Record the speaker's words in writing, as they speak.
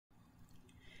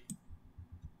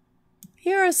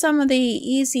Here are some of the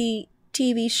easy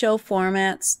TV show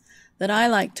formats that I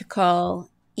like to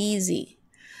call easy.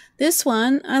 This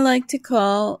one I like to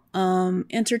call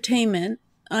entertainment.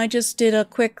 I just did a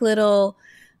quick little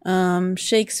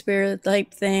Shakespeare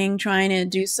type thing, trying to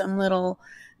do some little,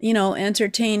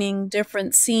 entertaining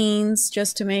different scenes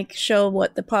just to show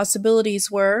what the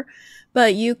possibilities were.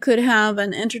 But you could have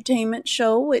an entertainment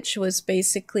show, which was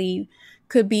basically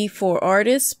could be for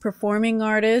artists, performing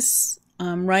artists,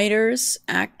 writers,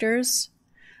 actors,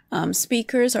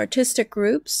 speakers, artistic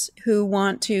groups who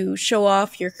want to show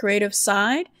off your creative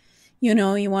side. You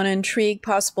want to intrigue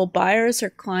possible buyers or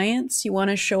clients. You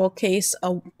want to showcase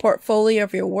a portfolio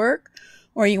of your work,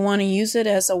 or you want to use it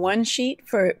as a one sheet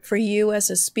for you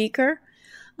as a speaker.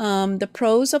 The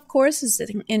pros, of course, is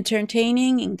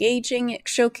entertaining, engaging. It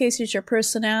showcases your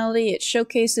personality. It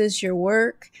showcases your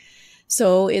work.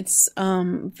 So it's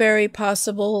very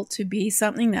possible to be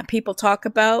something that people talk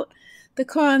about. The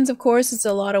cons, of course, is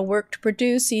a lot of work to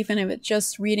produce, even if it's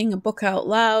just reading a book out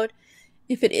loud.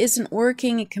 If it isn't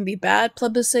working, it can be bad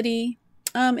publicity.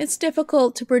 It's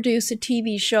difficult to produce a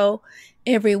TV show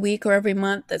every week or every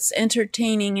month that's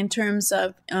entertaining in terms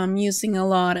of using a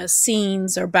lot of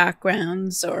scenes or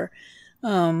backgrounds, or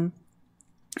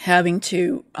having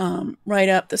to write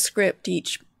up the script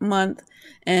each month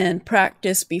and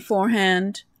practice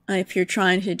beforehand if you're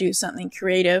trying to do something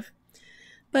creative.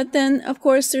 But then, of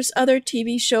course, there's other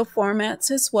TV show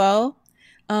formats as well.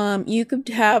 You could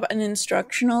have an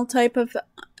instructional type of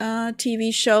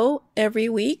TV show every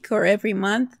week or every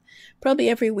month. Probably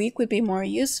every week would be more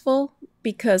useful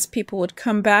because people would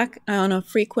come back on a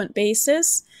frequent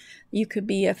basis. You could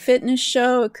be a fitness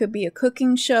show, it could be a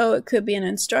cooking show, it could be an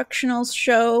instructional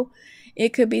show, it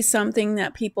could be something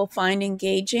that people find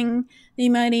engaging. They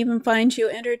might even find you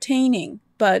entertaining,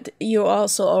 but you are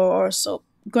also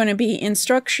going to be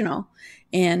instructional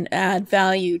and add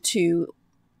value to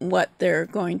what they're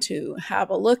going to have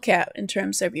a look at in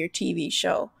terms of your TV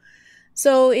show.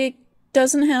 So it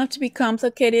doesn't have to be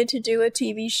complicated to do a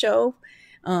TV show.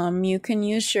 You can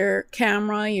use your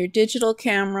camera, your digital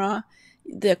camera.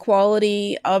 The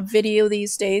quality of video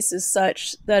these days is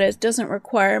such that it doesn't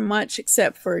require much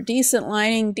except for decent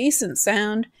lighting, decent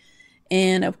sound,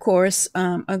 and of course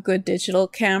a good digital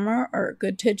camera or a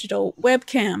good digital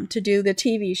webcam to do the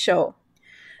TV show.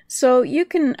 So you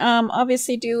can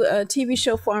obviously do a TV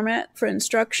show format for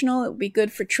instructional. It would be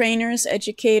good for trainers,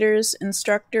 educators,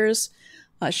 instructors,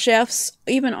 chefs,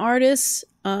 even artists,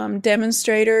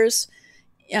 demonstrators,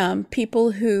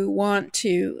 people who want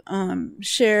to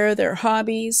share their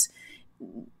hobbies.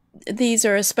 These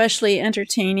are especially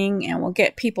entertaining and will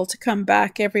get people to come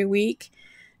back every week.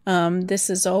 This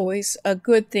is always a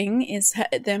good thing, is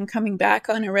them coming back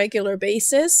on a regular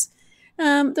basis.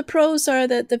 The pros are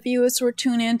that the viewers will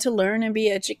tune in to learn and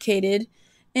be educated,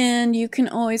 and you can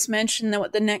always mention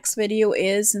what the next video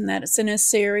is and that it's in a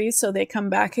series, so they come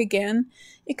back again.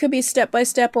 It could be step by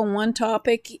step on one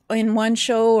topic in one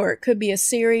show, or it could be a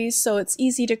series, so it's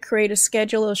easy to create a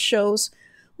schedule of shows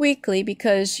weekly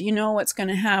because you know what's going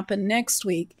to happen next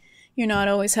week. You're not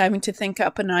always having to think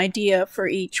up an idea for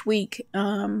each week.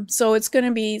 So it's going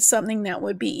to be something that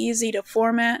would be easy to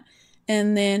format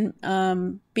and then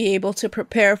be able to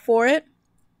prepare for it.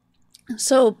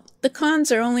 So the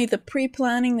cons are only the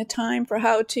pre-planning, the time for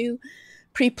how to,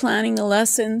 pre-planning the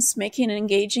lessons, making it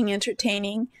engaging,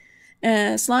 entertaining.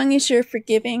 As long as you're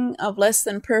forgiving of less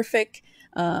than perfect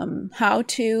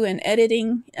how-to and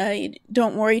editing,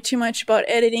 don't worry too much about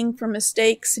editing for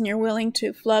mistakes, and you're willing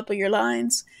to flub your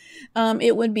lines,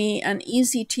 it would be an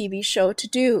easy TV show to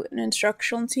do, an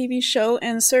instructional TV show,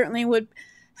 and certainly would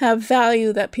have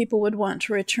value that people would want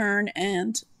to return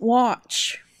and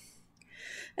watch.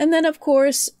 And then, of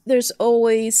course, there's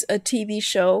always a TV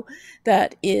show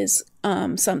that is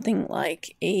something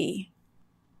like a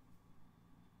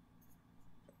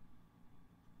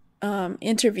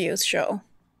interviews show.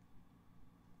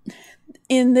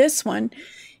 In this one,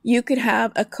 you could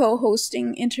have a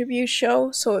co-hosting interview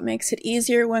show, so it makes it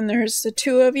easier when there's the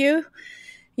two of you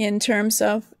in terms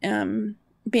of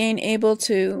being able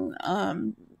to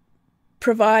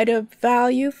provide a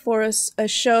value for a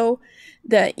show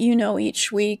that you know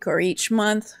each week or each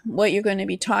month what you're going to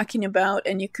be talking about,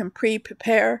 and you can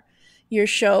prepare your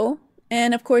show.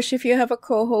 And of course, if you have a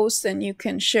co-host, then you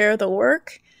can share the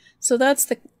work. So that's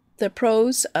the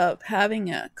pros of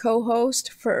having a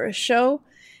co-host for a show.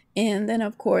 And then,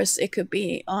 of course, it could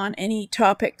be on any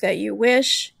topic that you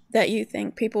wish, that you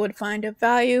think people would find of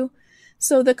value.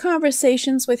 So the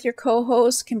conversations with your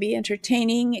co-host can be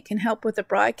entertaining. It can help with the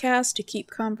broadcast to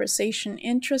keep conversation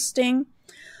interesting.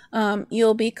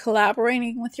 You'll be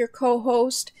collaborating with your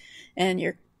co-host, and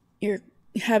your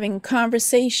having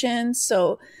conversations,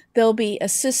 so they'll be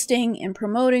assisting in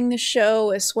promoting the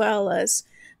show as well as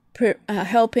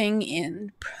helping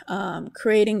in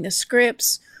creating the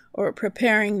scripts or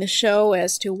preparing the show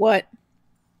as to what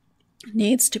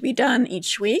needs to be done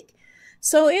each week.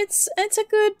 So it's a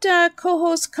good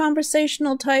co-host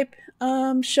conversational type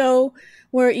show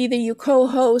where either you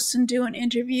co-host and do an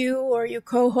interview or you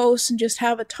co-host and just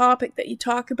have a topic that you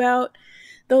talk about.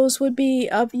 Those would be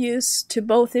of use to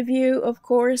both of you, of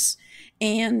course.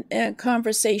 And a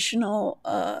conversational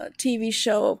TV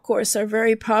show, of course, are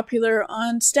very popular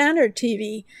on standard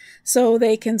TV. So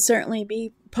they can certainly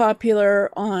be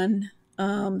popular on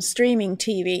streaming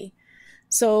TV.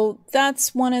 So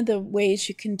that's one of the ways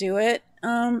you can do it.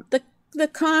 The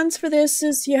cons for this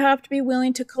is you have to be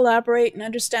willing to collaborate and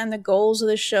understand the goals of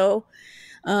the show.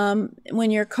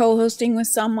 When you're co-hosting with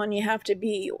someone, you have to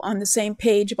be on the same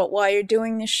page about why you're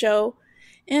doing the show.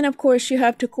 And of course, you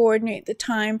have to coordinate the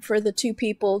time for the two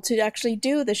people to actually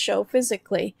do the show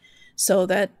physically so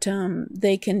that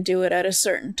they can do it at a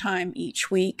certain time each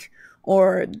week,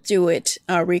 or do it,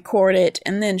 record it,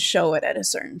 and then show it at a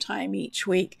certain time each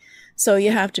week. So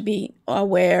you have to be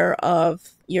aware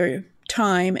of your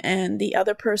time and the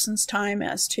other person's time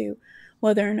as to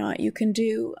whether or not you can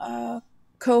do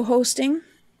co-hosting.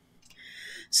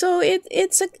 So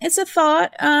it's a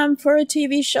thought for a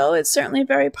TV show. It's certainly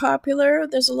very popular.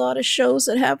 There's a lot of shows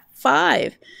that have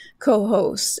 5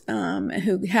 co-hosts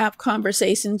who have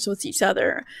conversations with each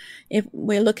other. If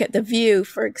we look at The View,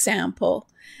 for example.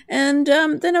 And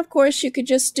then, of course, you could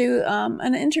just do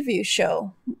an interview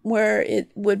show where it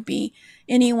would be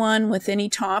anyone with any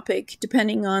topic,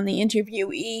 depending on the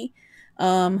interviewee,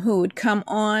 who would come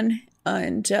on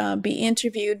and be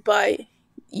interviewed by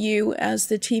you as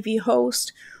the TV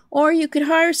host. Or you could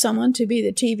hire someone to be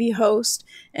the TV host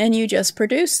and you just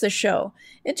produce the show.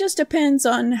 It just depends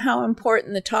on how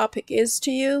important the topic is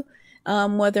to you,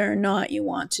 whether or not you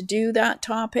want to do that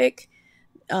topic.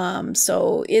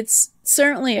 So it's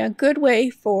certainly a good way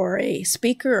for a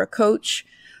speaker or coach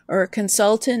or a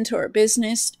consultant or a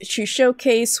business to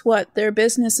showcase what their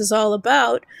business is all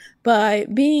about by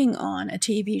being on a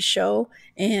TV show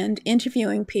and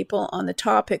interviewing people on the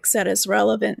topics that is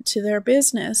relevant to their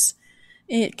business.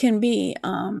 It can be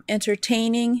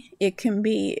entertaining. It can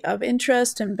be of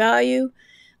interest and value.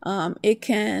 It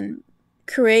can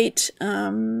create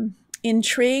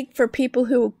intrigue for people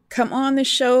who come on the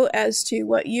show as to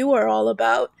what you are all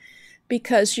about,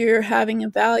 because you're having a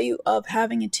value of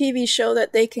having a TV show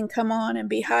that they can come on and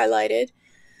be highlighted.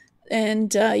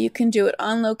 And you can do it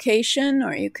on location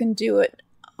or you can do it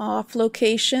off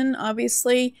location,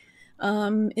 obviously.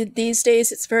 These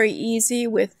days it's very easy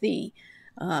with the,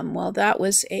 well, that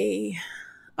was a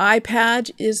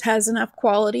iPad has enough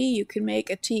quality. You can make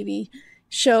a TV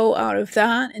show out of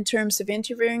that in terms of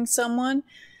interviewing someone.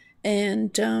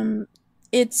 And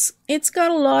it's got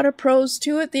a lot of pros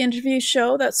to it, the interview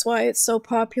show. That's why it's so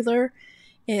popular.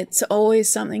 It's always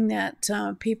something that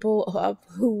people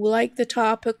who like the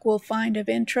topic will find of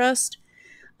interest.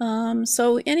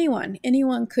 So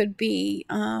anyone could be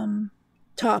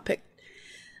topic.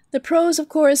 The pros, of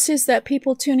course, is that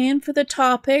people tune in for the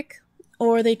topic,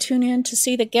 or they tune in to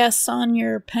see the guests on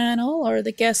your panel or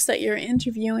the guests that you're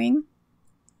interviewing.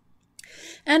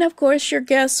 And of course, your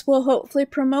guests will hopefully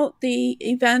promote the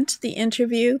event, the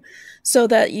interview, so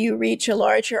that you reach a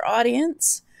larger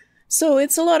audience. So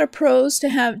it's a lot of pros to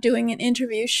have doing an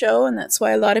interview show, and that's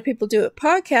why a lot of people do it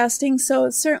podcasting. So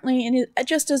it's certainly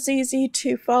just as easy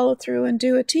to follow through and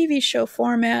do a TV show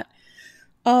format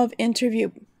of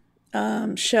interview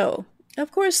show.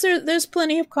 Of course, there's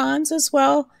plenty of cons as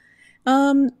well.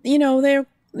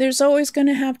 There's always going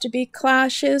to have to be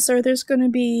clashes, or there's going to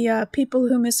be people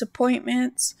who miss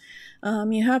appointments.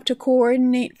 You have to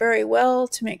coordinate very well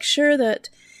to make sure that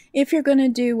if you're going to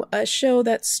do a show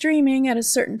that's streaming at a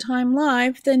certain time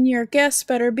live, then your guests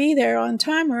better be there on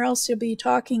time, or else you'll be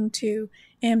talking to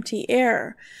empty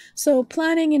air. So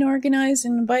planning and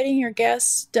organizing and inviting your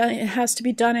guests, it has to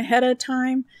be done ahead of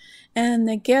time. And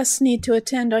the guests need to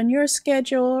attend on your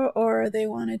schedule, or they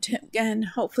want to, and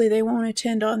hopefully they won't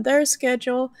attend on their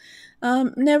schedule.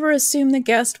 Never assume the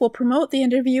guest will promote the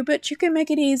interview, but you can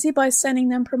make it easy by sending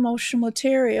them promotional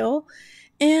material.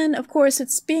 And of course,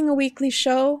 it's being a weekly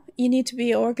show. You need to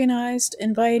be organized,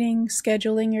 inviting,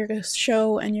 scheduling your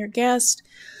show and your guest.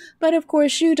 But of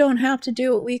course, you don't have to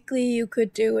do it weekly. You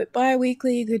could do it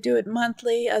bi-weekly. You could do it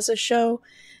monthly as a show,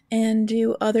 and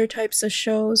do other types of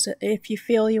shows. If you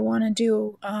feel you want to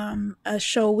do a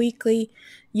show weekly,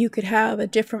 you could have a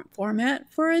different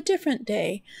format for a different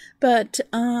day. But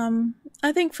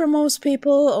I think for most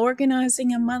people,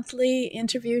 organizing a monthly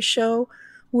interview show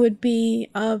would be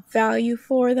of value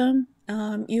for them.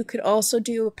 You could also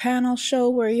do a panel show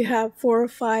where you have 4 or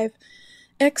 5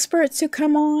 experts who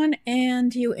come on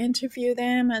and you interview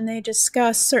them and they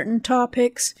discuss certain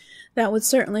topics that would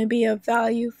certainly be of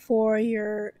value for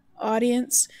your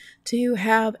audience, to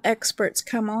have experts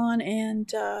come on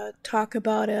and talk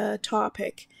about a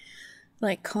topic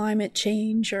like climate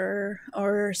change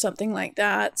or something like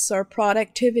that, or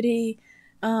productivity.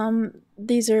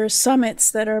 These are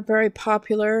summits that are very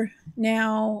popular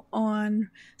now on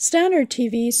standard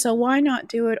TV, so why not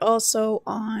do it also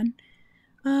on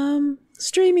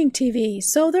streaming TV?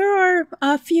 So there are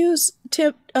a few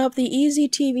of the easy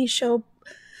TV show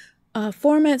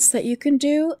formats that you can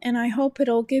do, and I hope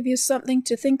it'll give you something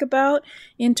to think about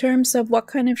in terms of what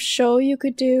kind of show you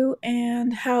could do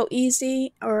and how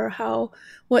easy or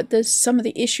what some of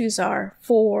the issues are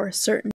for certain